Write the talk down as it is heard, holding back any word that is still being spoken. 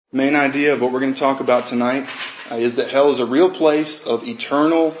Main idea of what we're going to talk about tonight is that hell is a real place of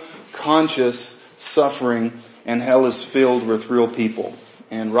eternal, conscious suffering, and hell is filled with real people.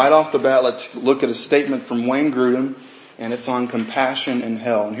 And right off the bat, let's look at a statement from Wayne Grudem, and it's on compassion and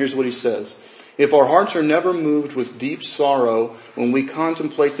hell. And here's what he says. If our hearts are never moved with deep sorrow when we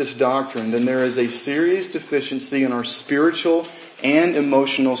contemplate this doctrine, then there is a serious deficiency in our spiritual and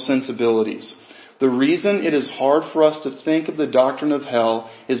emotional sensibilities. The reason it is hard for us to think of the doctrine of hell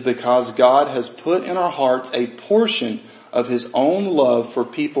is because God has put in our hearts a portion of His own love for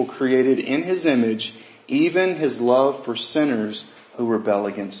people created in His image, even His love for sinners who rebel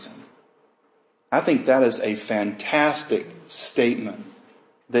against Him. I think that is a fantastic statement,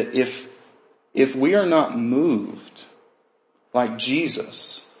 that if we are not moved like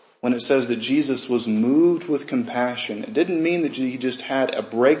Jesus, when it says that Jesus was moved with compassion, it didn't mean that He just had a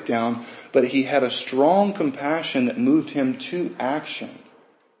breakdown, but He had a strong compassion that moved Him to action.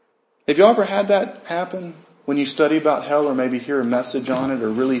 Have you ever had that happen when you study about hell, or maybe hear a message on it, or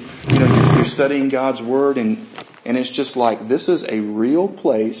really, you're studying God's Word and it's just like, this is a real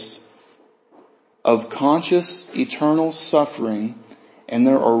place of conscious, eternal suffering, and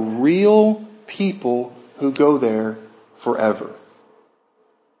there are real people who go there forever.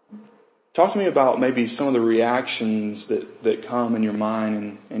 Talk to me about maybe some of the reactions that come in your mind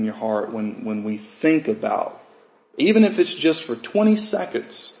and in your heart when we think about, even if it's just for 20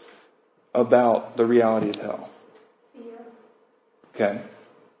 seconds, about the reality of hell. Fear. Okay.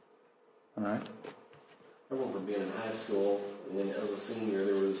 All right. I remember being in high school, and as a senior,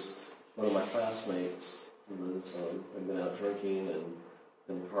 there was one of my classmates who had been out drinking and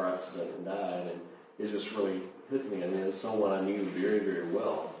in a car accident and died, and it just really hit me. I mean, it's someone I knew very, very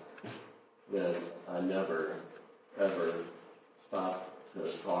well, that I never, ever stopped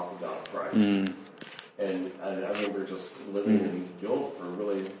to talk about Christ. Mm. And I remember just living in guilt for a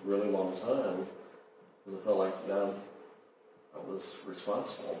really, really long time, because I felt like I was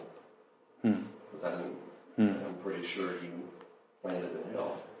responsible. Because I'm pretty sure he landed in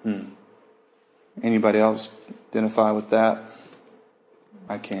hell. Anybody else identify with that?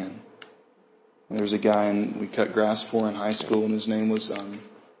 I can. There was a guy we cut grass for in high school, and his name was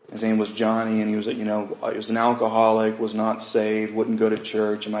Johnny, and he was an alcoholic, was not saved, wouldn't go to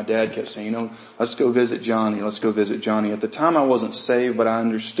church, and my dad kept saying, let's go visit Johnny. At the time I wasn't saved, but I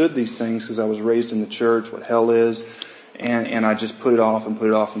understood these things because I was raised in the church, what hell is, and I just put it off,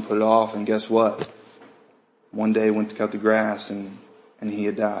 and guess what? One day I went to cut the grass, and he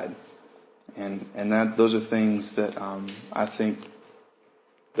had died. And those are things that I think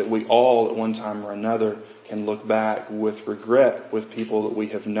that we all at one time or another can look back with regret with people that we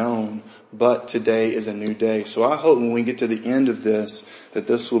have known, but today is a new day. So I hope when we get to the end of this, that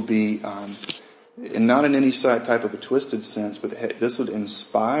this will be, and not in any type of a twisted sense, but this would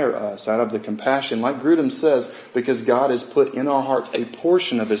inspire us out of the compassion, like Grudem says, because God has put in our hearts a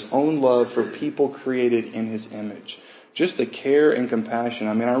portion of His own love for people created in His image. Just the care and compassion.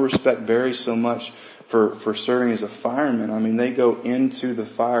 I mean, I respect Barry so much for serving as a fireman. I mean, they go into the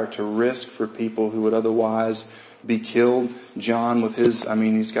fire to risk for people who would otherwise be killed. John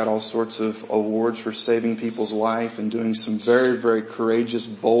he's got all sorts of awards for saving people's life and doing some very, very courageous,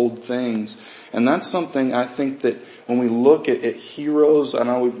 bold things. And that's something I think that when we look at heroes, and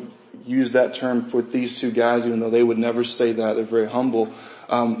I would use that term for these two guys, even though they would never say that, they're very humble,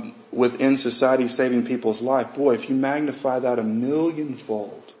 within society saving people's life. Boy, if you magnify that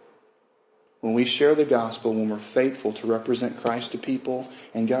 1,000,000-fold, when we share the gospel, when we're faithful to represent Christ to people,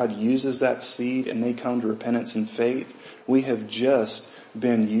 and God uses that seed and they come to repentance and faith, we have just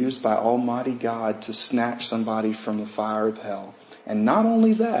been used by Almighty God to snatch somebody from the fire of hell. And not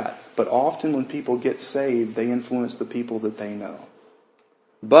only that, but often when people get saved, they influence the people that they know.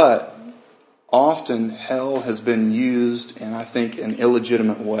 But often hell has been used in, I think, an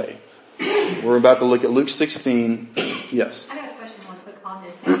illegitimate way. We're about to look at Luke 16. Yes. I got a question real quick on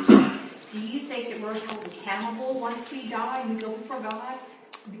this. Do you think that we're held accountable once we die and we go before God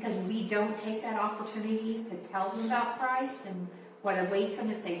because we don't take that opportunity to tell them about Christ and what awaits them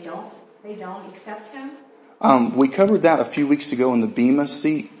if they don't accept Him? We covered that a few weeks ago in the Bema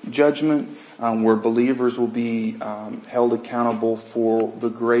Seat judgment, where believers will be held accountable for the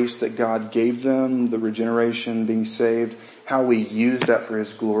grace that God gave them, the regeneration, being saved, how we use that for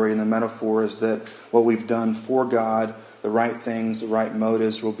His glory. And the metaphor is that what we've done for God, the right things, the right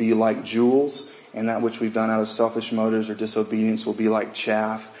motives, will be like jewels, and that which we've done out of selfish motives or disobedience will be like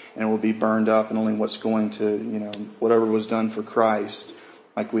chaff, and it will be burned up, and only what's going to, whatever was done for Christ.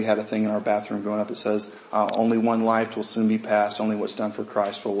 Like we had a thing in our bathroom growing up that says, only one life will soon be passed, only what's done for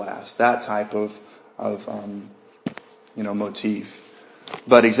Christ will last. That type of motif.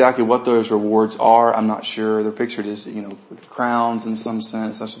 But exactly what those rewards are, I'm not sure. They're pictured as, crowns in some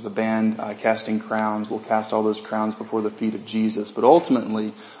sense. That's what the band, casting crowns, will cast all those crowns before the feet of Jesus. But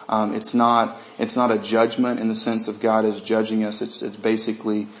ultimately, it's not a judgment in the sense of God is judging us. It's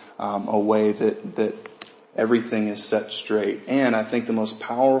basically, a way that everything is set straight. And I think the most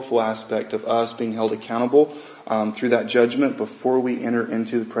powerful aspect of us being held accountable, through that judgment before we enter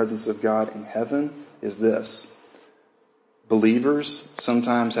into the presence of God in heaven is this. Believers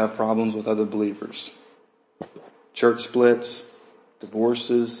sometimes have problems with other believers. Church splits,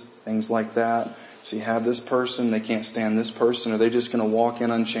 divorces, things like that. So you have this person, they can't stand this person. Are they just going to walk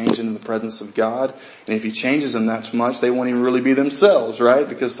in unchanged into the presence of God? And if he changes them that much, they won't even really be themselves, right?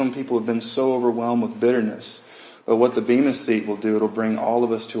 Because some people have been so overwhelmed with bitterness. But what the Bema seat will do, it'll bring all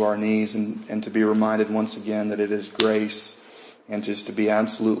of us to our knees and to be reminded once again that it is grace, and just to be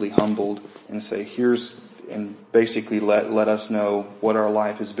absolutely humbled and say, and basically let us know what our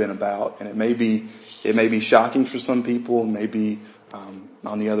life has been about. And it may be shocking for some people, and may be,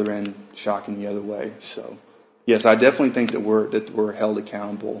 on the other end, shocking the other way. So, yes, I definitely think that we're held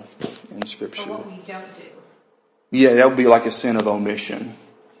accountable in Scripture. For what we don't do. Yeah, that would be like a sin of omission.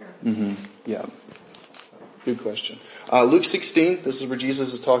 Sure. Yeah. Good question. Luke 16, this is where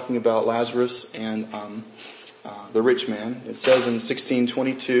Jesus is talking about Lazarus and, the rich man. It says in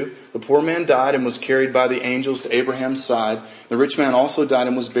 16:22, the poor man died and was carried by the angels to Abraham's side. The rich man also died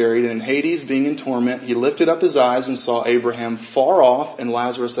and was buried. And in Hades, being in torment, he lifted up his eyes and saw Abraham far off and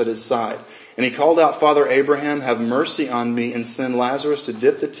Lazarus at his side. And he called out, Father Abraham, have mercy on me and send Lazarus to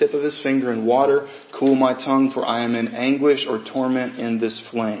dip the tip of his finger in water, cool my tongue, for I am in anguish or torment in this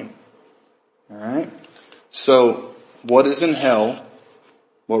flame. Alright? So, what is in hell?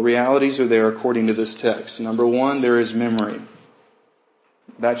 What realities are there according to this text? Number one, there is memory.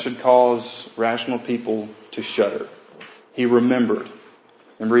 That should cause rational people to shudder. He remembered.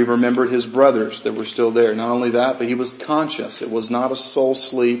 Remember, he remembered his brothers that were still there. Not only that, but he was conscious. It was not a soul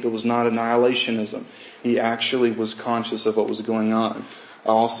sleep. It was not annihilationism. He actually was conscious of what was going on.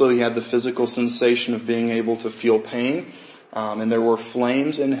 Also, he had the physical sensation of being able to feel pain. And there were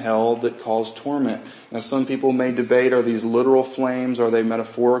flames in hell that caused torment. Now some people may debate, are these literal flames? Are they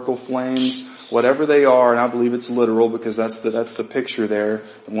metaphorical flames? Whatever they are, and I believe it's literal because that's the picture there.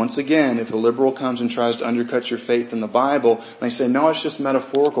 And once again, if a liberal comes and tries to undercut your faith in the Bible, and they say, no, it's just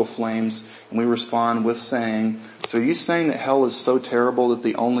metaphorical flames, and we respond with saying, so are you saying that hell is so terrible that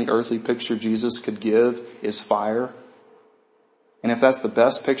the only earthly picture Jesus could give is fire? And if that's the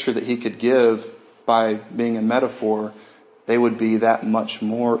best picture that he could give by being a metaphor, they would be that much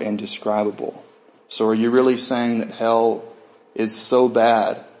more indescribable. So are you really saying that hell is so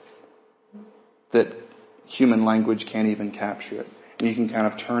bad that human language can't even capture it? And you can kind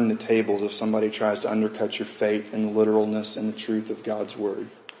of turn the tables if somebody tries to undercut your faith in the literalness and the truth of God's Word.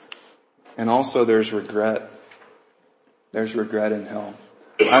 And also there's regret. There's regret in hell.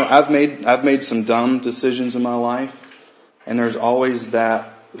 I've made some dumb decisions in my life, and there's always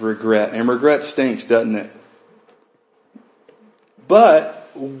that regret. And regret stinks, doesn't it? But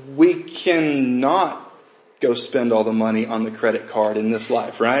we cannot go spend all the money on the credit card in this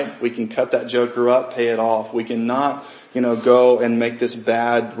life, right? We can cut that joker up, pay it off. We cannot, go and make this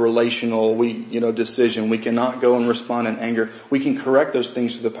bad relational, decision. We cannot go and respond in anger. We can correct those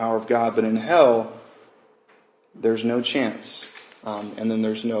things through the power of God, but in hell, there's no chance. And then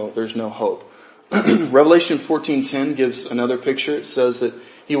there's no hope. Revelation 14:10 gives another picture. It says that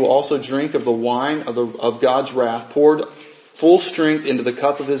he will also drink of the wine of God's wrath, poured full strength into the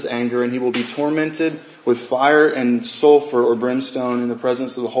cup of his anger, and he will be tormented with fire and sulfur or brimstone in the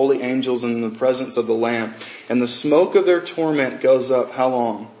presence of the holy angels and in the presence of the Lamb. And the smoke of their torment goes up how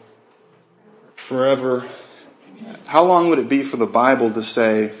long? Forever. How long would it be for the Bible to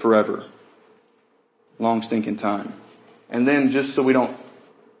say forever? Long stinking time. And then just so we don't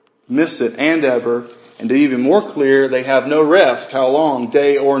miss it, and ever, and to be even more clear, they have no rest. How long?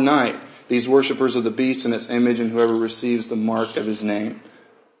 Day or night. These worshipers of the beast and its image and whoever receives the mark of his name.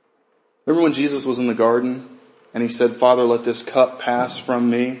 Remember when Jesus was in the garden and he said, Father, let this cup pass from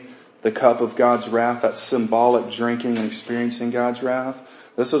me, the cup of God's wrath, that symbolic drinking and experiencing God's wrath?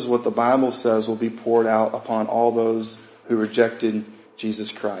 This is what the Bible says will be poured out upon all those who rejected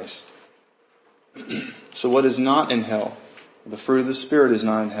Jesus Christ. So what is not in hell? The fruit of the Spirit is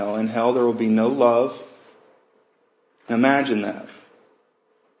not in hell. In hell there will be no love. Imagine that.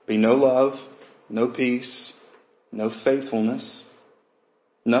 Be no love, no peace, no faithfulness,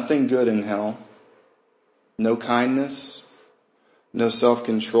 nothing good in hell, no kindness, no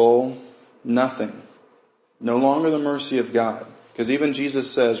self-control, nothing. No longer the mercy of God. Because even Jesus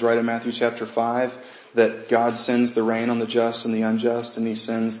says right in Matthew chapter 5 that God sends the rain on the just and the unjust, and He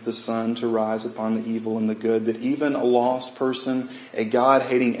sends the sun to rise upon the evil and the good, that even a lost person, a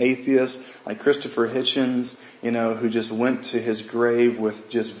God-hating atheist like Christopher Hitchens, who just went to his grave with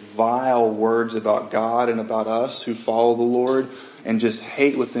just vile words about God and about us who follow the Lord, and just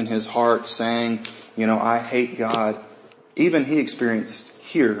hate within his heart, saying, I hate God. Even he experienced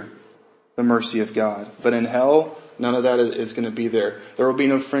here the mercy of God. But in hell, none of that is going to be there. There will be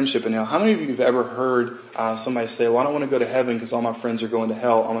no friendship in hell. How many of you have ever heard somebody say, well, I don't want to go to heaven because all my friends are going to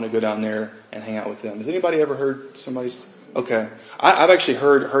hell. I want to go down there and hang out with them. Has anybody ever heard somebody's? Okay. I've actually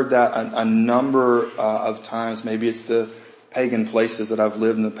heard that a number of times. Maybe it's the pagan places that I've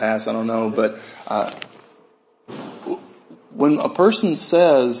lived in the past. I don't know. But when a person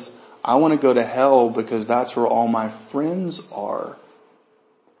says, I want to go to hell because that's where all my friends are,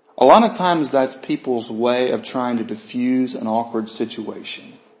 a lot of times that's people's way of trying to diffuse an awkward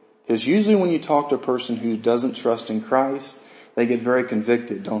situation. Because usually when you talk to a person who doesn't trust in Christ, they get very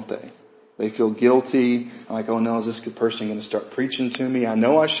convicted, don't they? They feel guilty, like, oh no, is this good person going to start preaching to me? I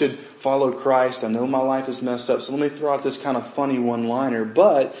know I should follow Christ. I know my life is messed up. So let me throw out this kind of funny one-liner.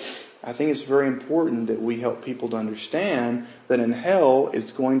 But I think it's very important that we help people to understand that in hell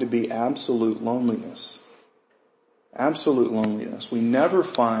it's going to be absolute loneliness. Absolute loneliness. We never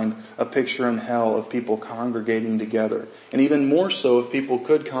find a picture in hell of people congregating together. And even more so if people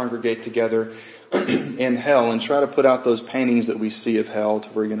could congregate together in hell and try to put out those paintings that we see of hell to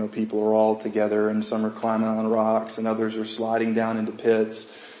where, people are all together and some are climbing on rocks and others are sliding down into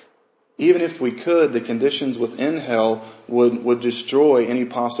pits. Even if we could, the conditions within hell would destroy any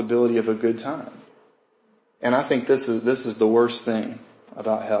possibility of a good time. And I think this is the worst thing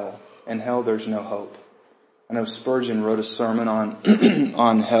about hell. In hell there's no hope. I know Spurgeon wrote a sermon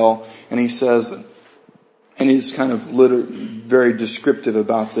on hell, and he says, and he's kind of very descriptive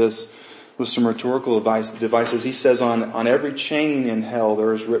about this with some rhetorical devices. He says, on every chain in hell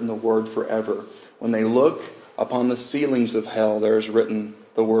there is written the word forever. When they look upon the ceilings of hell, there is written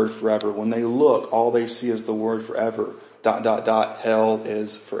the word forever. When they look, all they see is the word forever. ... Hell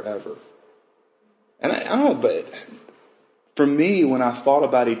is forever. And I don't know, but for me, when I thought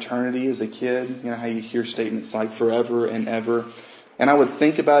about eternity as a kid, how you hear statements like forever and ever, and I would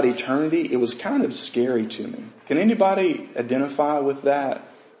think about eternity, it was kind of scary to me. Can anybody identify with that?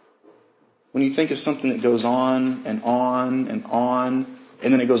 When you think of something that goes on and on and on,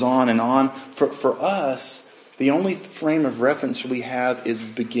 and then it goes on and on, for us, the only frame of reference we have is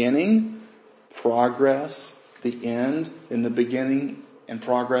beginning, progress, the end, and the beginning and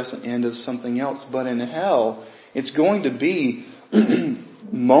progress and end of something else. But in hell, it's going to be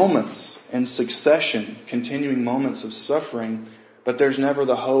moments in succession, continuing moments of suffering, but there's never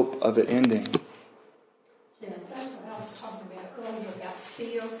the hope of it ending. Yeah, that's what I was talking about earlier about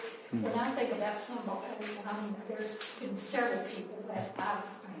fear. When I think about there's been several people that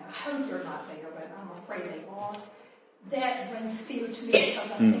I hope they're not there, but I'm afraid they are. That brings fear to me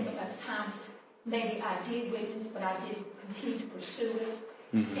because I think about the times maybe I did witness, but I did continue to pursue it.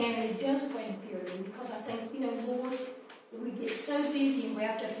 Mm-hmm. And it does bring fear to me because I think, Lord, we get so busy and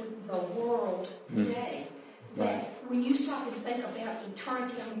wrapped up with the world today that when you stop and think about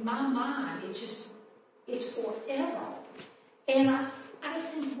eternity, my mind, it's forever. And I just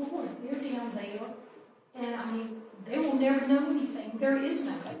think, Lord, they're down there, and they will never know anything. There is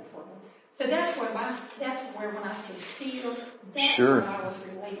no hope for them. So that's where when I say fear, that's what I was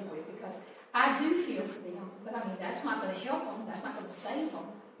relating with, because I do feel for them, but that's not going to help them. That's not going to save them.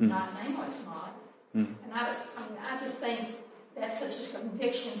 Not now, it's not. And I just think that's such a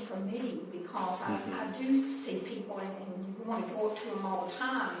conviction for me, because I do see people and you want to go up to them all the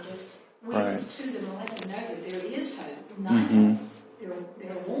time and just witness to them and let them know that there is hope. Now,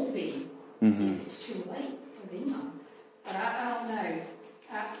 there won't be if it's too late for them. But I don't know.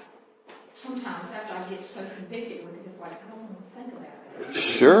 Sometimes after I get so convicted with it, it's like I don't want to think about it.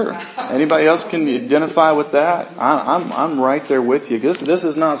 Sure. Anybody else can identify with that? I'm right there with you. This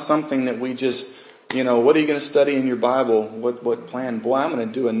is not something that we just, what are you going to study in your Bible? What plan? Boy, I'm going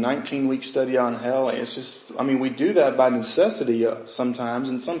to do a 19-week study on hell. It's just, we do that by necessity sometimes,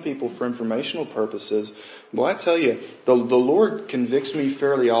 and some people for informational purposes. Boy, I tell you, the Lord convicts me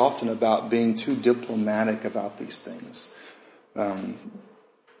fairly often about being too diplomatic about these things.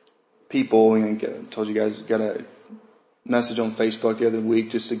 People, I told you guys, got a message on Facebook the other week,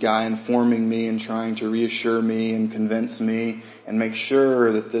 just a guy informing me and trying to reassure me and convince me and make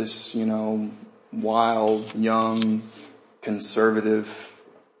sure that this, wild, young, conservative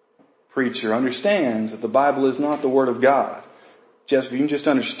preacher understands that the Bible is not the Word of God. Jeff, if you can just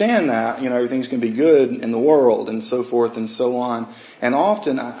understand that, everything's going to be good in the world and so forth and so on. And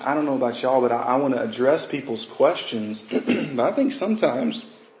often, I don't know about y'all, but I want to address people's questions. But I think sometimes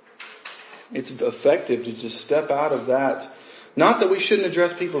it's effective to just step out of that. Not that we shouldn't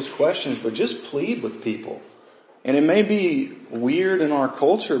address people's questions, but just plead with people. And it may be weird in our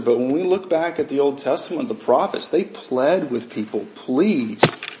culture, but when we look back at the Old Testament, the prophets, they pled with people, please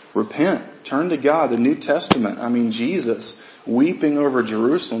repent, turn to God. The New Testament, Jesus, weeping over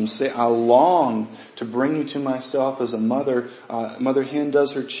Jerusalem, say, I long to bring you to myself as a mother hen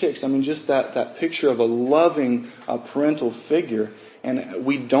does her chicks. Just that picture of a loving parental figure. And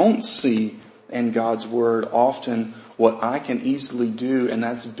we don't see in God's Word often what I can easily do, and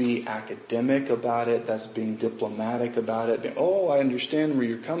that's be academic about it, that's being diplomatic about it. Oh, I understand where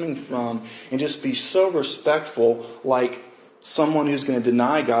you're coming from, and just be so respectful, like someone who's going to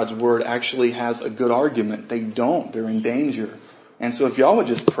deny God's Word actually has a good argument. They don't. They're in danger. And so if y'all would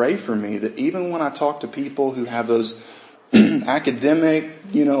just pray for me that even when I talk to people who have those academic,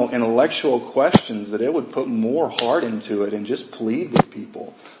 intellectual questions, that it would put more heart into it and just plead with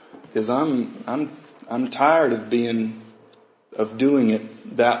people. Because I'm tired of doing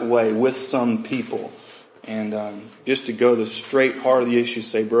it that way with some people. And just to go the straight heart of the issue,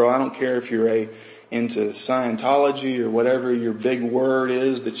 say, bro, I don't care if you're into Scientology or whatever your big word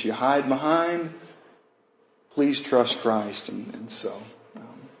is that you hide behind. Please trust Christ. And so,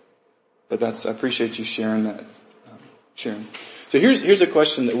 but I appreciate you sharing that, Sharon. So here's a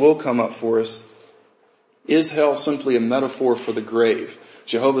question that will come up for us. Is hell simply a metaphor for the grave?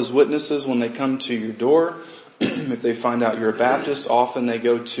 Jehovah's Witnesses, when they come to your door, if they find out you're a Baptist, often they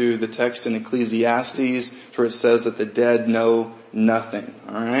go to the text in Ecclesiastes where it says that the dead know nothing.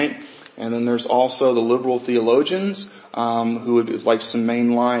 Alright? And then there's also the liberal theologians, who would like some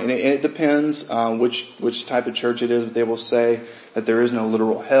mainline, and it depends, which type of church it is, but they will say that there is no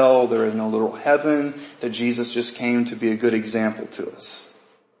literal hell, there is no literal heaven, that Jesus just came to be a good example to us.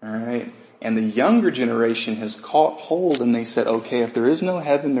 Alright? And the younger generation has caught hold and they said, okay, if there is no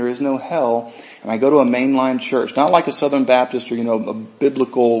heaven, there is no hell, and I go to a mainline church, not like a Southern Baptist or, a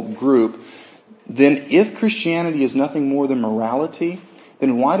biblical group, then if Christianity is nothing more than morality,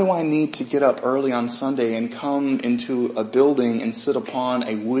 then why do I need to get up early on Sunday and come into a building and sit upon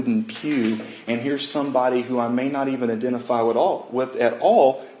a wooden pew and hear somebody who I may not even identify with at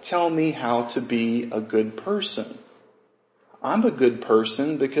all tell me how to be a good person? I'm a good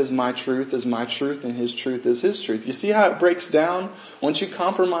person because my truth is my truth and his truth is his truth. You see how it breaks down? Once you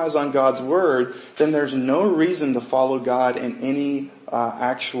compromise on God's Word, then there's no reason to follow God in any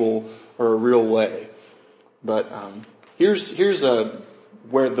actual or real way. But here's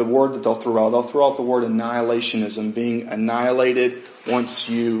where the word that they'll throw out. They'll throw out the word annihilationism, being annihilated once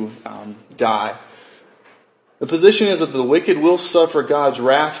you die. The position is that the wicked will suffer God's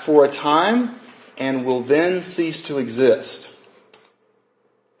wrath for a time and will then cease to exist.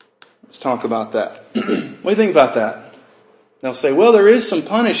 Let's talk about that. What do you think about that? They'll say, well, there is some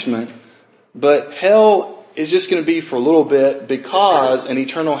punishment, but hell is just going to be for a little bit because an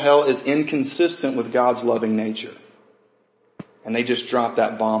eternal hell is inconsistent with God's loving nature. And they just drop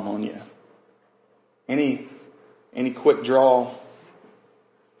that bomb on you. Any quick draw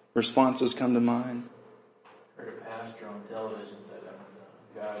responses come to mind? I heard a pastor on television said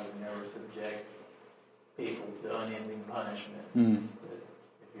God would never subject people to unending punishment. But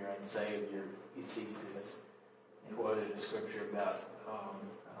if you're unsaved, you cease to exist. He quoted a scripture about, I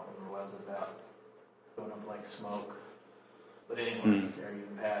don't remember what it was about, going up like smoke. But anyway, there are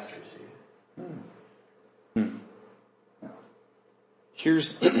even pastors who...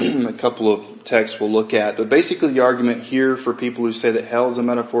 Here's a couple of texts we'll look at. But basically the argument here for people who say that hell is a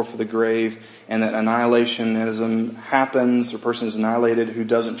metaphor for the grave and that annihilationism happens, or a person is annihilated who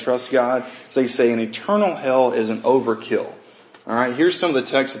doesn't trust God, is they say an eternal hell is an overkill. Alright, here's some of the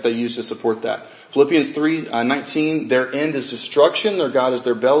texts that they use to support that. Philippians 3:19, their end is destruction, their God is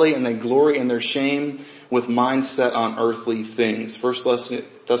their belly, and they glory in their shame with mind set on earthly things. 1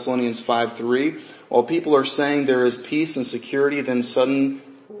 Thessalonians 5:3, while people are saying there is peace and security, then sudden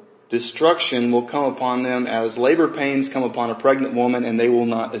destruction will come upon them as labor pains come upon a pregnant woman and they will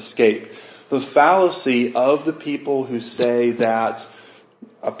not escape. The fallacy of the people who say that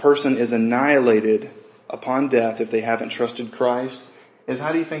a person is annihilated upon death if they haven't trusted Christ is,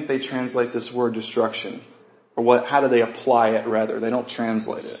 how do you think they translate this word destruction? Or how do they apply it rather? They don't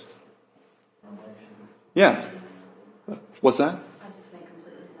translate it. Yeah. What's that?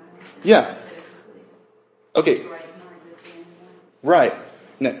 Yeah. Okay. Right.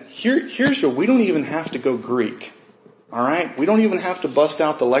 Now, here's where we don't even have to go Greek. Alright? We don't even have to bust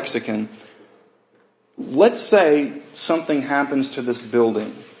out the lexicon. let's say something happens to this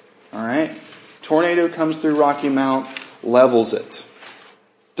building. All right? Tornado comes through Rocky Mount, levels it.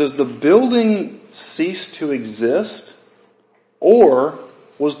 Does the building cease to exist? Or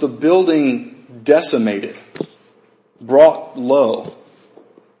was the building decimated, brought low,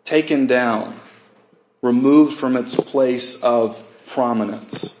 taken down, removed from its place of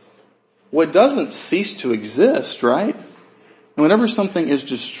prominence? Well, it doesn't cease to exist, right? And whenever something is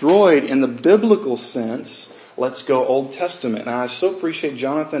destroyed in the biblical sense, let's go Old Testament. And I so appreciate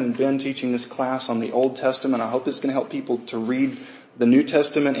Jonathan and Ben teaching this class on the Old Testament. I hope it's going to help people to read the New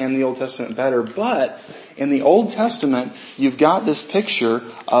Testament and the Old Testament better. But in the Old Testament, you've got this picture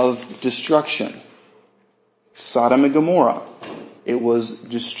of destruction. Sodom and Gomorrah. It was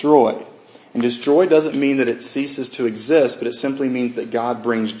destroyed. And destroyed doesn't mean that it ceases to exist, but it simply means that God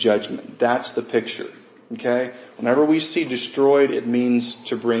brings judgment. That's the picture. Okay? Whenever we see destroyed, it means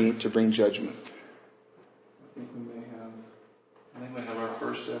to bring judgment. I think we may have our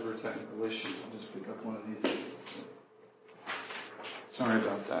first ever technical issue. I'll just pick up one of these. Sorry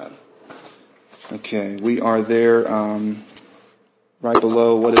about that. Okay, we are there right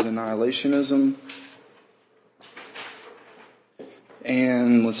below what is annihilationism.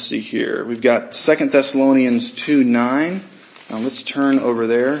 And let's see here. We've got 2 Thessalonians 2:9. Now let's turn over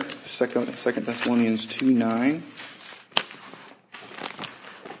there. 2 Thessalonians 2:9.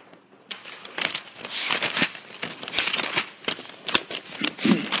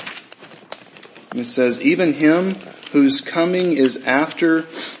 It says, even him whose coming is after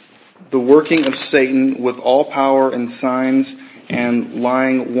the working of Satan with all power and signs and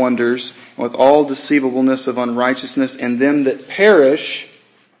lying wonders, and with all deceivableness of unrighteousness, and them that perish,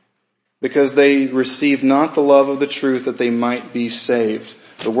 because they receive not the love of the truth that they might be saved.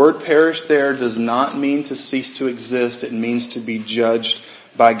 The word perish there does not mean to cease to exist. It means to be judged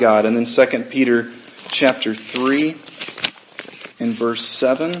by God. And then 2 Peter chapter 3 and verse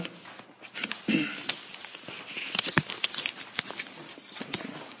 7.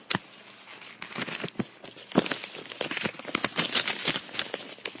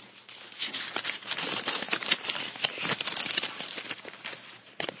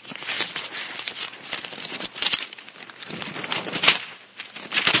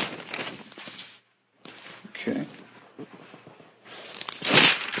 Okay.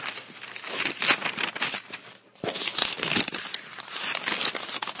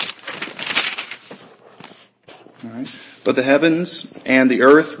 All right. But the heavens and the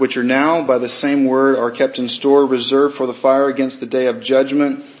earth, which are now by the same word, are kept in store, reserved for the fire against the day of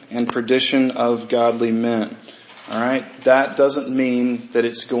judgment and perdition of godly men. All right. That doesn't mean that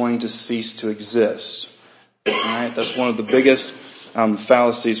it's going to cease to exist. All right. That's one of the biggest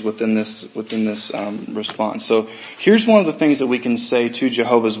fallacies within this response. So here's one of the things that we can say to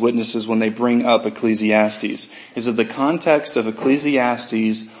Jehovah's Witnesses when they bring up Ecclesiastes, is that the context of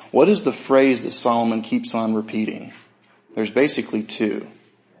Ecclesiastes, what is the phrase that Solomon keeps on repeating? There's basically two.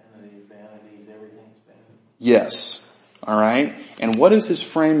 Vanities, everything's vanity. Yes. All right. And what is his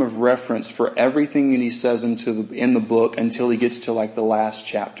frame of reference for everything that he says in the book until he gets to like the last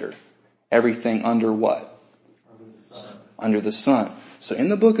chapter? Everything under what? Under the sun. So in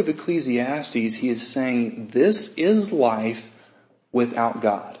the book of Ecclesiastes, he is saying this is life without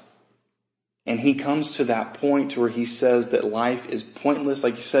God. And he comes to that point where he says that life is pointless,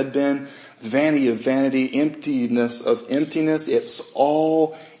 like you said, Ben, vanity of vanity, emptiness of emptiness. It's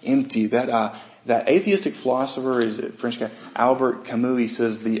all empty. That atheistic philosopher is a French guy, Albert Camus. He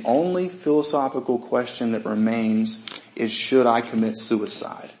says the only philosophical question that remains is, should I commit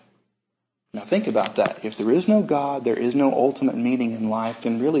suicide? Now think about that. If there is no God, there is no ultimate meaning in life,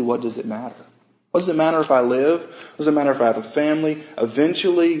 then really what does it matter? What does it matter if I live? What does it matter if I have a family?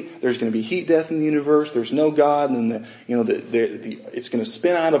 Eventually, there's going to be heat death in the universe. There's no God, and then it's going to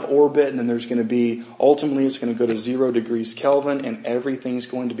spin out of orbit, and then there's going to be, ultimately it's going to go to 0 degrees Kelvin, and everything's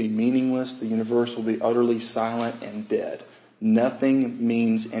going to be meaningless. The universe will be utterly silent and dead. Nothing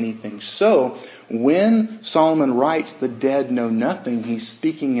means anything. So, when Solomon writes, the dead know nothing, he's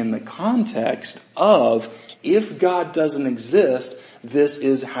speaking in the context of, if God doesn't exist, this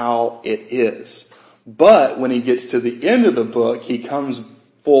is how it is. But when he gets to the end of the book, he comes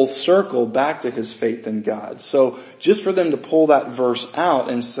full circle back to his faith in God. So, just for them to pull that verse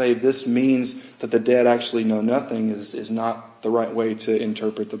out and say this means that the dead actually know nothing is not the right way to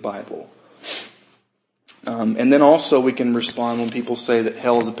interpret the Bible. And then also we can respond when people say that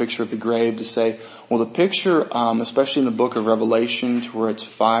hell is a picture of the grave, to say, well, the picture, especially in the book of Revelation, to where it's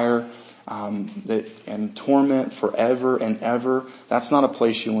fire and torment forever and ever, that's not a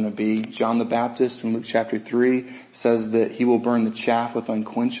place you want to be. John the Baptist in Luke chapter 3 says that he will burn the chaff with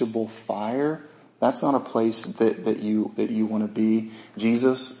unquenchable fire. That's not a place that you want to be.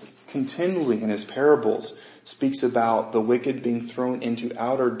 Jesus continually in his parables speaks about the wicked being thrown into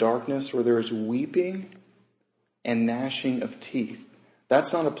outer darkness where there is weeping and gnashing of teeth.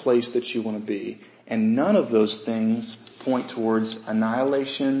 That's not a place that you want to be. And none of those things point towards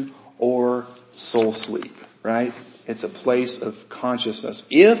annihilation or soul sleep, right? It's a place of consciousness.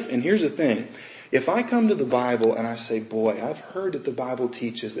 And here's the thing, if I come to the Bible and I say, boy, I've heard that the Bible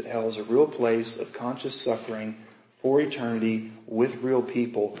teaches that hell is a real place of conscious suffering for eternity with real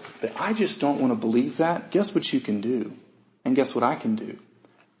people, but I just don't want to believe that, guess what you can do? And guess what I can do?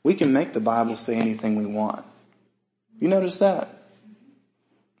 We can make the Bible say anything we want. You notice that?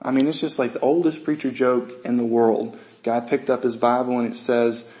 I mean, it's just like the oldest preacher joke in the world. Guy picked up his Bible and it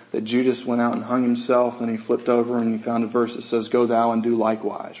says that Judas went out and hung himself, and he flipped over and he found a verse that says, go thou and do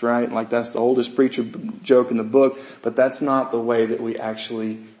likewise, right? Like that's the oldest preacher joke in the book, but that's not the way that we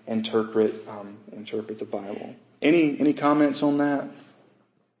actually interpret the Bible. Any comments on that?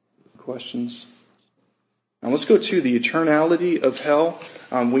 Questions? Now let's go to the eternality of hell.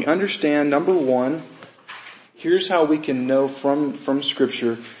 We understand, number one, here's how we can know from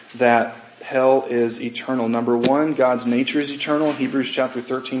Scripture that hell is eternal. Number one, God's nature is eternal. Hebrews chapter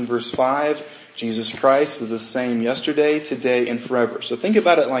 13 verse 5. Jesus Christ is the same yesterday, today, and forever. So think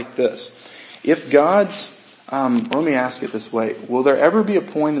about it like this. If God's, let me ask it this way. Will there ever be a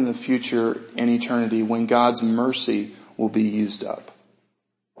point in the future in eternity when God's mercy will be used up?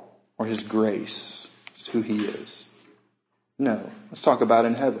 Or His grace, who He is? No. Let's talk about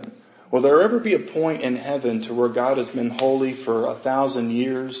in heaven. Will there ever be a point in heaven to where God has been holy for 1,000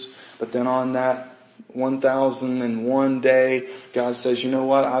 years, but then on that 1,001 day, God says, you know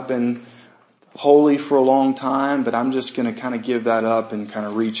what, I've been holy for a long time, but I'm just going to kind of give that up and kind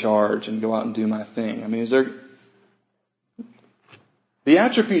of recharge and go out and do my thing. I mean, the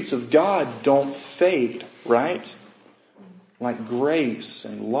attributes of God don't fade, right? Like grace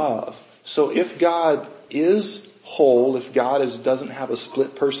and love. So if God is whole, if God doesn't have a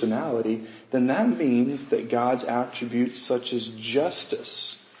split personality, then that means that God's attributes such as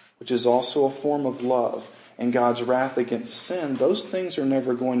justice, which is also a form of love, and God's wrath against sin, those things are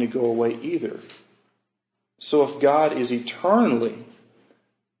never going to go away either. So if God is eternally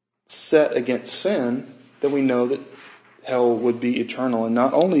set against sin, then we know that hell would be eternal. And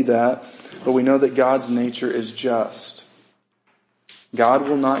not only that, but we know that God's nature is just. God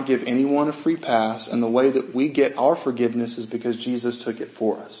will not give anyone a free pass, and the way that we get our forgiveness is because Jesus took it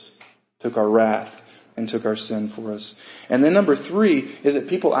for us, took our wrath and took our sin for us. And then number three is that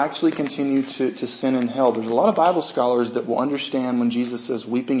people actually continue to sin in hell. There's a lot of Bible scholars that will understand when Jesus says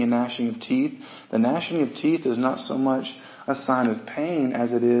weeping and gnashing of teeth. The gnashing of teeth is not so much a sign of pain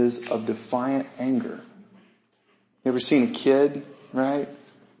as it is of defiant anger. You ever seen a kid, right,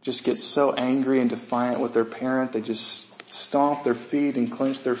 just get so angry and defiant with their parent, they just stomp their feet and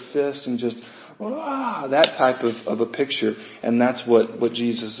clench their fist and just, that type of a picture. And that's what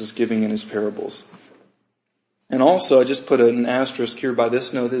Jesus is giving in his parables. And also, I just put an asterisk here by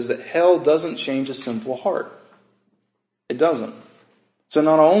this note, is that hell doesn't change a sinful heart. It doesn't. So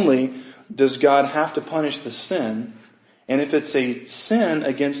not only does God have to punish the sin, and if it's a sin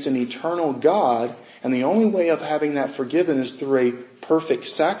against an eternal God, and the only way of having that forgiven is through a perfect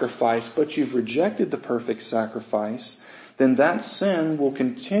sacrifice, but you've rejected the perfect sacrifice, then that sin will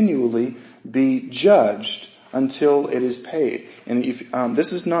continually be judged until it is paid. And if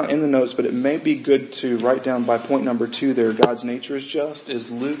this is not in the notes, but it may be good to write down by point number 2 there, God's nature is just, is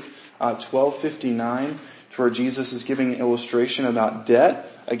Luke 12:59, where Jesus is giving an illustration about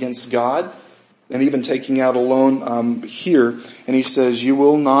debt against God, and even taking out a loan here. And he says, you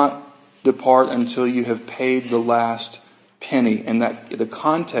will not depart until you have paid the last penny. And that the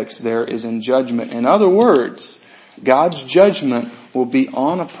context there is in judgment. In other words, God's judgment will be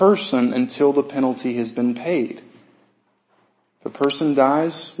on a person until the penalty has been paid. If a person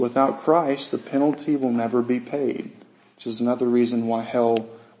dies without Christ, the penalty will never be paid, which is another reason why hell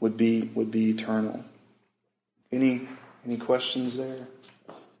would be eternal. Any questions there?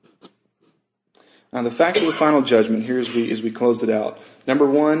 Now, the facts of the final judgment here as we close it out. Number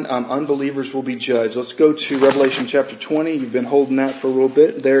 1, unbelievers will be judged. Let's go to Revelation chapter 20. You've been holding that for a little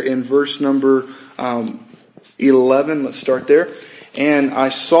bit. There in verse number 11, let's start there. And I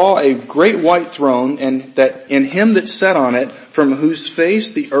saw a great white throne, and that in him that sat on it, from whose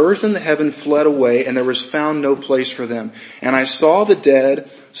face the earth and the heaven fled away, and there was found no place for them. And I saw the dead,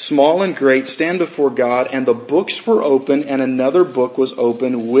 small and great, stand before God, and the books were open, and another book was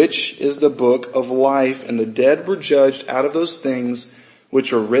open, which is the book of life. And the dead were judged out of those things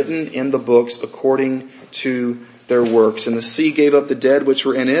which are written in the books according to their works. And the sea gave up the dead which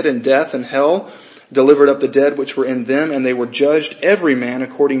were in it, and death and hell delivered up the dead which were in them, and they were judged every man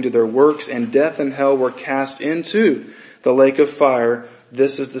according to their works, and death and hell were cast into the lake of fire.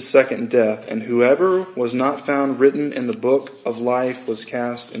 This is the second death. And whoever was not found written in the book of life was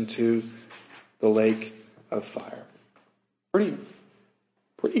cast into the lake of fire. Pretty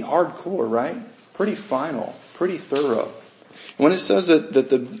hardcore, right? Pretty final, pretty thorough. When it says that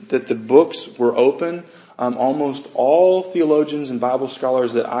the books were open, almost all theologians and Bible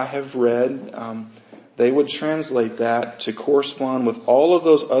scholars that I have read, they would translate that to correspond with all of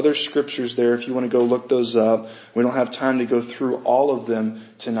those other scriptures there. If you want to go look those up, we don't have time to go through all of them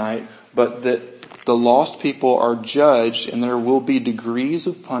tonight, but that the lost people are judged and there will be degrees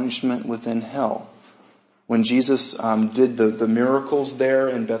of punishment within hell. When Jesus did the miracles there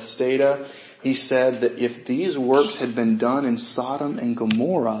in Bethsaida, he said that if these works had been done in Sodom and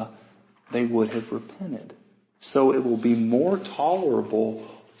Gomorrah, they would have repented. So it will be more tolerable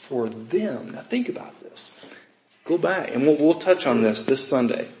for them. Now think about this. Go back, and we'll touch on this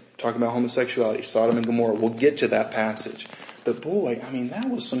Sunday, talking about homosexuality, Sodom and Gomorrah. We'll get to that passage. But boy, that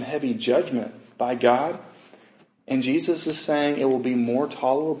was some heavy judgment by God. And Jesus is saying it will be more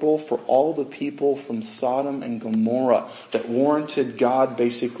tolerable for all the people from Sodom and Gomorrah that warranted God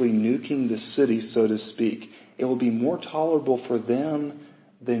basically nuking the city, so to speak. It will be more tolerable for them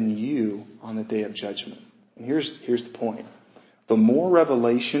than you on the day of judgment. And here's the point. The more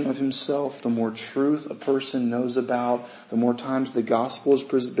revelation of himself, the more truth a person knows about, the more times the gospel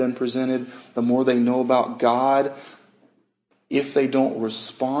has been presented, the more they know about God. If they don't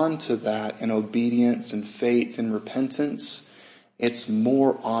respond to that in obedience and faith and repentance, it's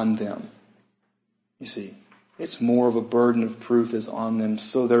more on them. You see, it's more of a burden of proof is on them.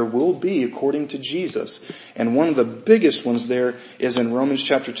 So there will be, according to Jesus. And one of the biggest ones there is in Romans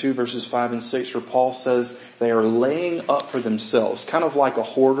chapter 2 verses 5 and 6 where Paul says they are laying up for themselves. Kind of like a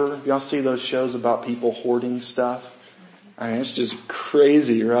hoarder. Y'all see those shows about people hoarding stuff? It's just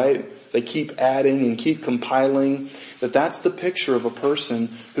crazy, right? They keep adding and keep compiling. But that's the picture of a person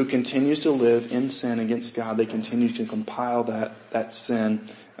who continues to live in sin against God. They continue to compile that sin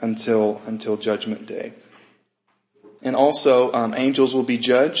until judgment day. And also, angels will be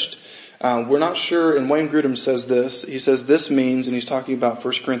judged. We're not sure, and Wayne Grudem says this. He says this means, and he's talking about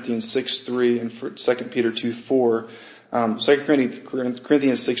 1 Corinthians 6:3 and 2 Peter 2:4. 2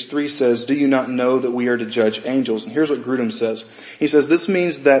 Corinthians 6:3 says, do you not know that we are to judge angels? And here's what Grudem says. He says, this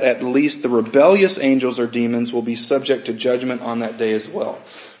means that at least the rebellious angels or demons will be subject to judgment on that day as well.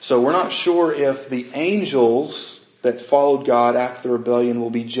 So we're not sure if the angels that followed God after the rebellion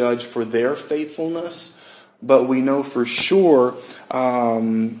will be judged for their faithfulness, but we know for sure,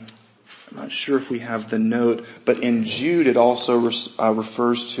 I'm not sure if we have the note, but in Jude it also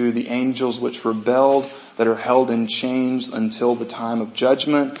refers to the angels which rebelled that are held in chains until the time of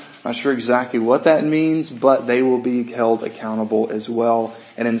judgment. I'm not sure exactly what that means, but they will be held accountable as well.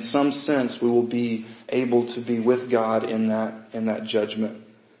 And in some sense, we will be able to be with God in that judgment. And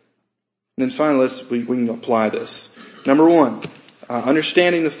then finally, we can apply this. Number one,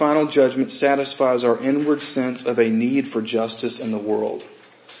 understanding the final judgment satisfies our inward sense of a need for justice in the world.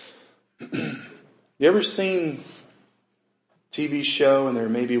 You ever seen TV show and there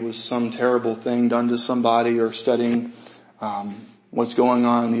maybe was some terrible thing done to somebody, or studying what's going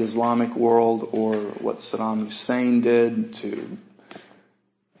on in the Islamic world, or what Saddam Hussein did to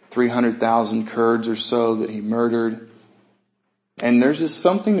 300,000 Kurds or so that he murdered. And there's just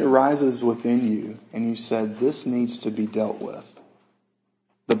something that rises within you and you said, this needs to be dealt with.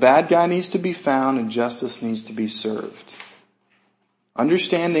 The bad guy needs to be found and justice needs to be served.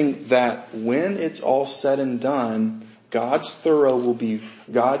 Understanding that when it's all said and done, God's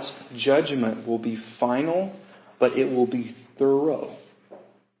judgment will be final, but it will be thorough.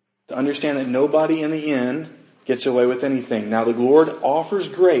 To understand that nobody in the end gets away with anything. Now the Lord offers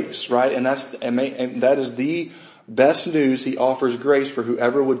grace, right? And that is the best news. He offers grace for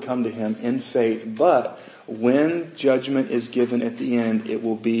whoever would come to Him in faith. But when judgment is given at the end, it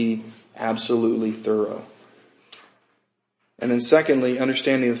will be absolutely thorough. And then secondly,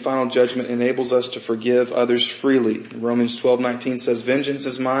 understanding the final judgment enables us to forgive others freely. Romans 12:19 says, vengeance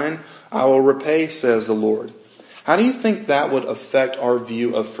is mine, I will repay, says the Lord. How do you think that would affect our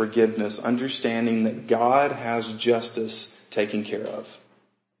view of forgiveness, understanding that God has justice taken care of?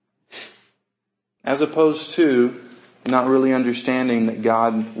 As opposed to not really understanding that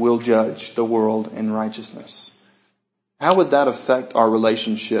God will judge the world in righteousness. How would that affect our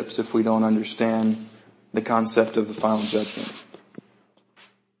relationships if we don't understand the concept of the final judgment?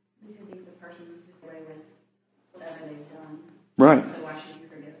 Because if the person is just away with whatever they've done, right? So why should you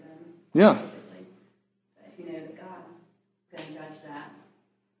forgive them? Yeah. Basically, but if you know that God is going to judge that,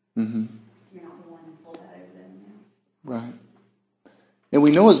 Mm-hmm. you're not the one Right. And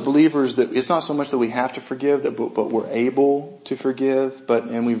we know as believers that it's not so much that we have to forgive, but we're able to forgive.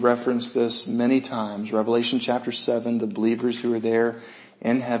 And we've referenced this many times. Revelation chapter 7, the believers who are there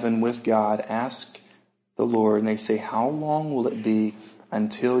in heaven with God ask the Lord, and they say, how long will it be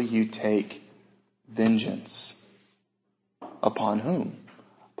until you take vengeance? Upon whom?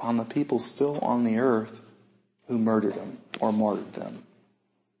 Upon the people still on the earth who murdered them or martyred them.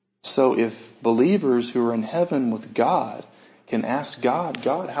 So if believers who are in heaven with God can ask God,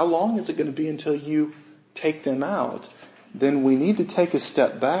 how long is it going to be until you take them out? Then we need to take a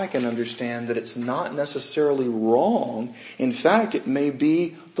step back and understand that it's not necessarily wrong. In fact, it may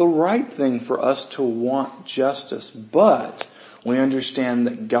be the right thing for us to want justice, but we understand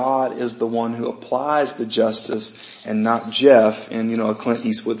that God is the one who applies the justice and not Jeff in, a Clint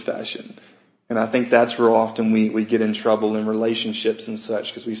Eastwood fashion. And I think that's where often we get in trouble in relationships and such,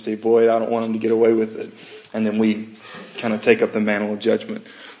 because we say, boy, I don't want him to get away with it. And then we kind of take up the mantle of judgment.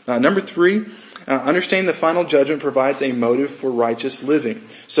 Number 3, understanding the final judgment provides a motive for righteous living.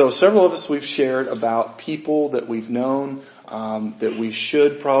 So several of us we've shared about people that we've known, that we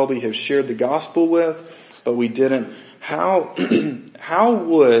should probably have shared the gospel with, but we didn't. How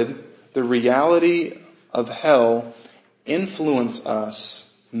would the reality of hell influence us,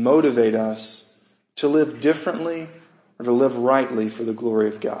 motivate us to live differently or to live rightly for the glory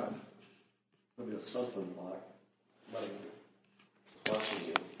of God? Maybe a stumbling block. Watching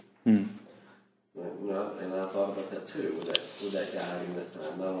you. And I thought about that too with that guy in that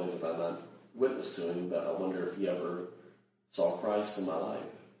time. Not only did I not witness to him, but I wonder if he ever saw Christ in my life.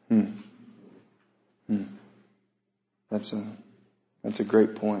 That's a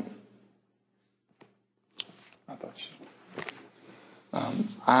great point.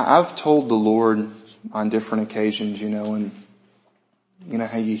 I've told the Lord on different occasions, and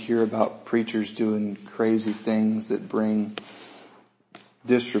how you hear about preachers doing crazy things that bring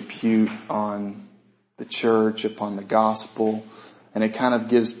disrepute on the church, upon the gospel, and it kind of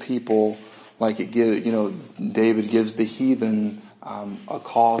gives people, like it gives, David gives the heathen a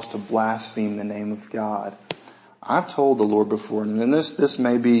cause to blaspheme the name of God. I've told the Lord before, and then this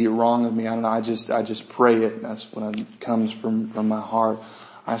may be wrong of me. I don't know. I just pray it. That's when it comes from my heart.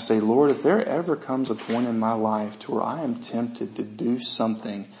 I say, Lord, if there ever comes a point in my life to where I am tempted to do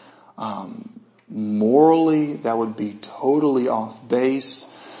something morally that would be totally off base,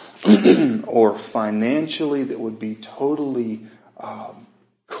 or financially that would be totally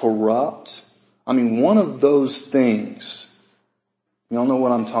corrupt. I mean, one of those things. Y'all know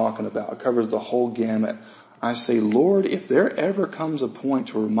what I'm talking about. It covers the whole gamut. I say, Lord, if there ever comes a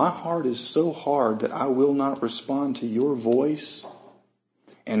point where my heart is so hard that I will not respond to your voice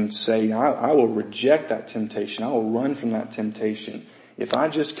and say, I will reject that temptation. I will run from that temptation. If I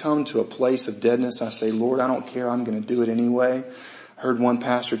just come to a place of deadness, I say, Lord, I don't care. I'm going to do it anyway. I heard one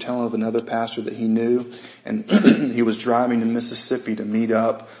pastor tell of another pastor that he knew, and he was driving to Mississippi to meet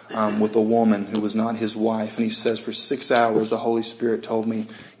up with a woman who was not his wife. And he says, for 6 hours, the Holy Spirit told me,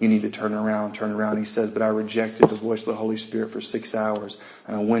 you need to turn around. He says, but I rejected the voice of the Holy Spirit for 6 hours.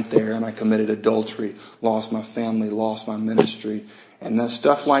 And I went there and I committed adultery, lost my family, lost my ministry. And that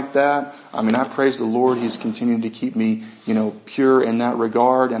stuff like that, I mean, I praise the Lord. He's continued to keep me, pure in that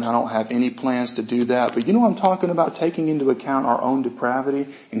regard, and I don't have any plans to do that. But I'm talking about taking into account our own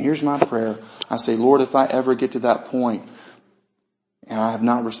depravity. And here's my prayer. I say, Lord, if I ever get to that point and I have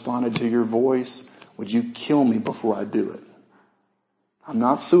not responded to your voice, would you kill me before I do it? I'm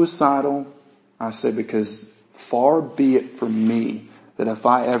not suicidal. I say, because far be it from me that if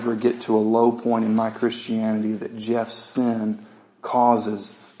I ever get to a low point in my Christianity that Jeff's sin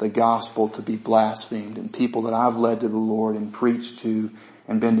causes the gospel to be blasphemed, and people that I've led to the Lord and preached to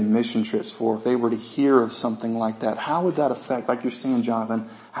and been to mission trips for, if they were to hear of something like that, how would that affect, like you're saying, Jonathan,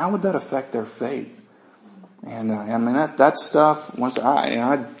 how would that affect their faith? And I mean, that stuff,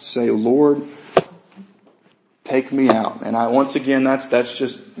 I'd say, Lord, take me out. And once again, that's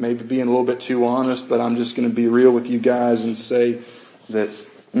just maybe being a little bit too honest, but I'm just going to be real with you guys and say that,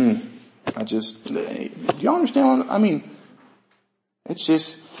 do y'all understand what I mean? It's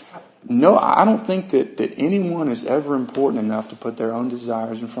just, no, I don't think that anyone is ever important enough to put their own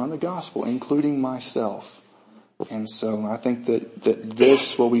desires in front of the gospel, including myself. And so I think that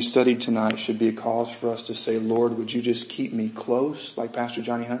this, what we studied tonight, should be a cause for us to say, Lord, would you just keep me close, like Pastor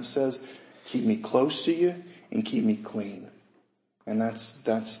Johnny Hunt says, keep me close to you and keep me clean. And that's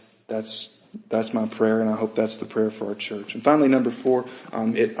my prayer, and I hope that's the prayer for our church. And finally, number 4,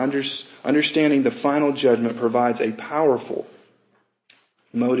 understanding the final judgment provides a powerful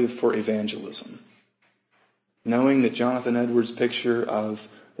motive for evangelism. Knowing that Jonathan Edwards' picture of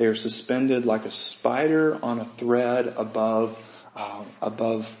They are suspended like a spider on a thread above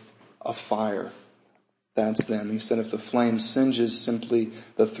a fire. That's them. He said if the flame singes simply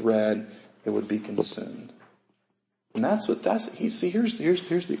the thread, it would be consumed. And here's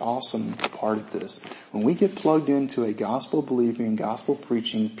the awesome part of this. When we get plugged into a gospel believing, gospel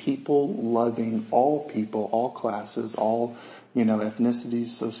preaching, people loving, all people, all classes, all, ethnicities,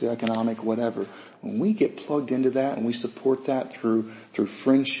 socioeconomic, whatever. When we get plugged into that and we support that through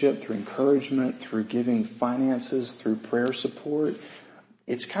friendship, through encouragement, through giving finances, through prayer support,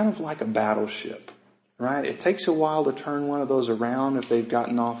 it's kind of like a battleship, right? It takes a while to turn one of those around if they've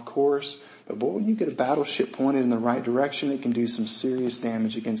gotten off course. But boy, when you get a battleship pointed in the right direction, it can do some serious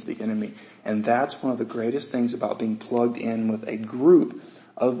damage against the enemy. And that's one of the greatest things about being plugged in with a group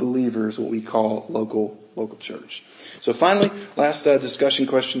of believers, what we call local church. So finally, last discussion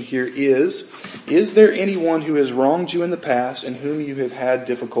question here is there anyone who has wronged you in the past and whom you have had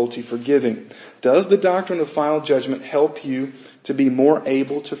difficulty forgiving? Does the doctrine of final judgment help you to be more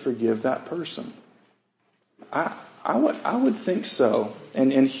able to forgive that person? I would think so.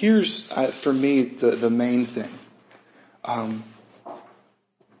 And here's, for me, the main thing.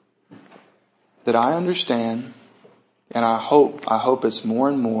 That I understand, and I hope it's more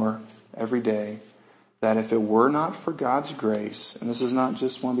and more every day, that if it were not for God's grace, and this is not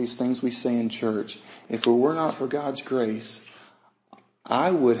just one of these things we say in church, if it were not for God's grace,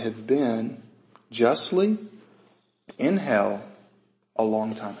 I would have been justly in hell a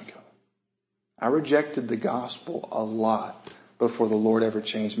long time ago. I rejected the gospel a lot before the Lord ever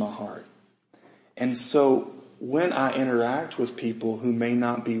changed my heart. And so when I interact with people who may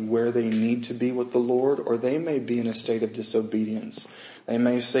not be where they need to be with the Lord, or they may be in a state of disobedience, they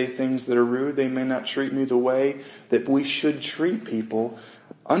may say things that are rude, they may not treat me the way that we should treat people,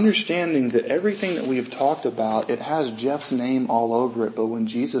 understanding that everything that we have talked about, it has Jeff's name all over it, but when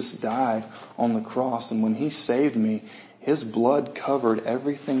Jesus died on the cross and when He saved me, His blood covered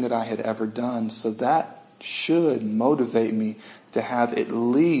everything that I had ever done. So that should motivate me to have at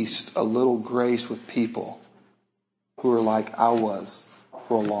least a little grace with people who are like I was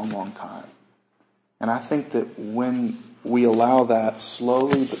for a long, long time. And I think that when we allow that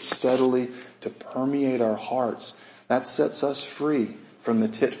slowly but steadily to permeate our hearts, that sets us free from the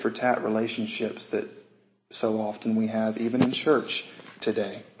tit-for-tat relationships that so often we have, even in church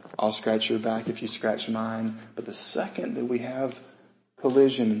today. I'll scratch your back if you scratch mine. But the second that we have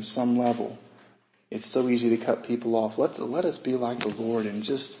collision in some level, it's so easy to cut people off. Let us be like the Lord and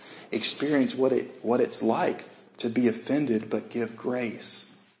just experience what it's like to be offended, but give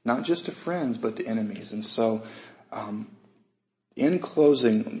grace, not just to friends, but to enemies. And so, in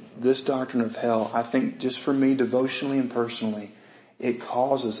closing, this doctrine of hell, I think just for me, devotionally and personally, it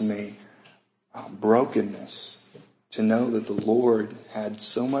causes me brokenness to know that the Lord had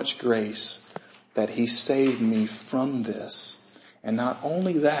so much grace that He saved me from this. And not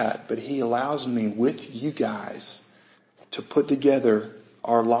only that, but He allows me with you guys to put together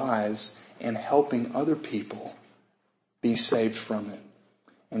our lives and helping other people be saved from it.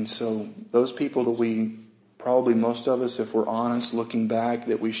 And so those people that we, probably most of us, if we're honest, looking back,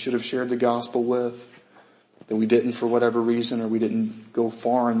 that we should have shared the gospel with, that we didn't for whatever reason, or we didn't go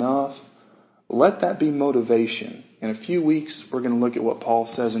far enough, let that be motivation. In a few weeks, we're going to look at what Paul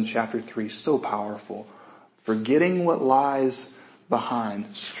says in chapter 3, so powerful. Forgetting what lies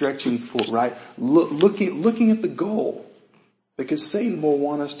behind, stretching forward, right? Looking at the goal. Because Satan will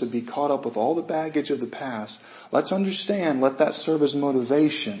want us to be caught up with all the baggage of the past. Let's understand, let that serve as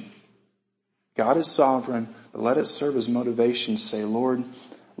motivation. God is sovereign, but let it serve as motivation to say, Lord,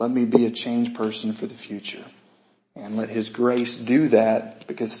 let me be a changed person for the future. And let His grace do that,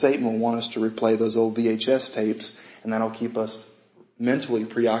 because Satan will want us to replay those old VHS tapes, and that'll keep us mentally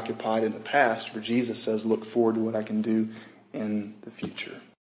preoccupied in the past, where Jesus says, look forward to what I can do in the future.